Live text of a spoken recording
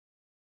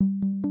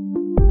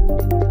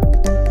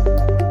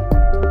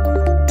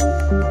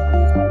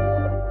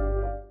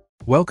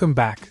Welcome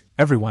back,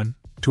 everyone,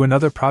 to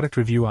another product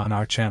review on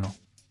our channel.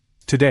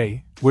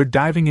 Today, we're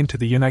diving into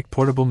the YOUNIKE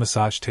portable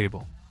massage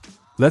table.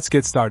 Let's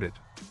get started.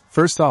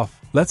 First off,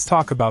 let's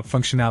talk about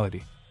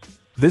functionality.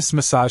 This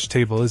massage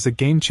table is a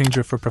game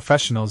changer for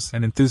professionals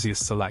and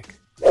enthusiasts alike.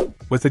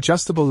 With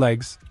adjustable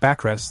legs,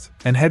 backrest,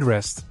 and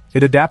headrest,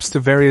 it adapts to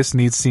various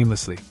needs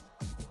seamlessly.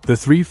 The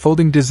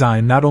three-folding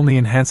design not only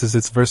enhances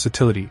its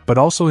versatility but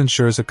also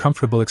ensures a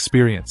comfortable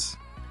experience.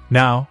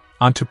 Now,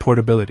 onto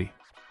portability.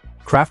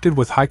 Crafted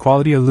with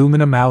high-quality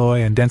aluminum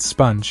alloy and dense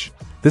sponge,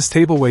 this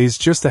table weighs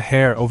just a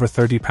hair over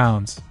 30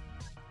 pounds.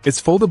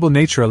 Its foldable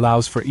nature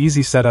allows for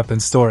easy setup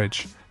and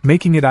storage,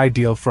 making it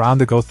ideal for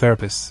on-the-go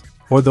therapists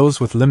or those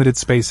with limited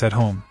space at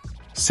home.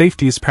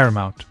 Safety is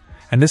paramount,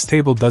 and this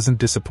table doesn't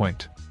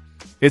disappoint.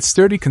 Its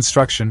sturdy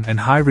construction and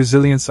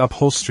high-resilience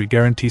upholstery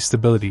guarantee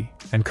stability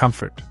and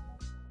comfort.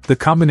 The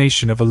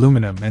combination of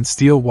aluminum and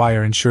steel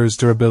wire ensures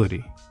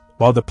durability,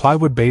 while the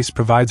plywood base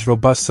provides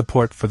robust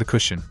support for the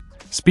cushion.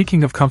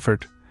 Speaking of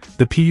comfort,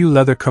 the PU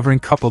leather covering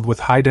coupled with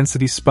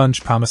high-density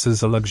sponge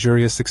promises a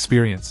luxurious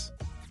experience.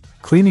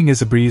 Cleaning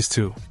is a breeze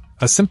too.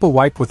 A simple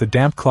wipe with a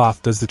damp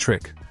cloth does the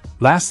trick.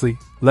 Lastly,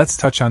 let's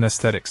touch on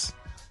aesthetics.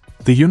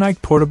 The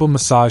YOUNIKE portable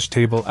massage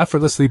table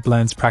effortlessly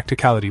blends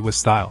practicality with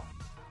style.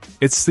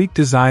 Its sleek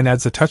design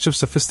adds a touch of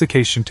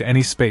sophistication to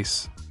any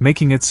space,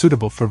 making it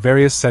suitable for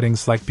various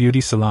settings like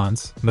beauty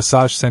salons,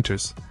 massage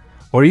centers,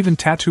 or even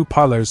tattoo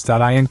parlors.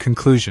 In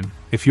conclusion,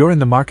 if you're in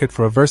the market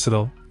for a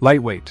versatile,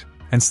 lightweight,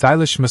 and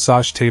stylish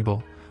massage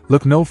table,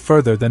 look no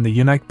further than the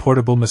YOUNIKE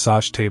portable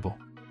massage table.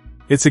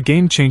 It's a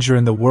game changer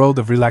in the world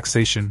of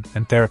relaxation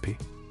and therapy.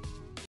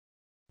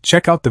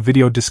 Check out the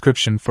video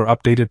description for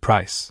updated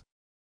price.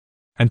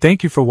 And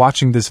thank you for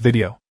watching this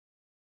video.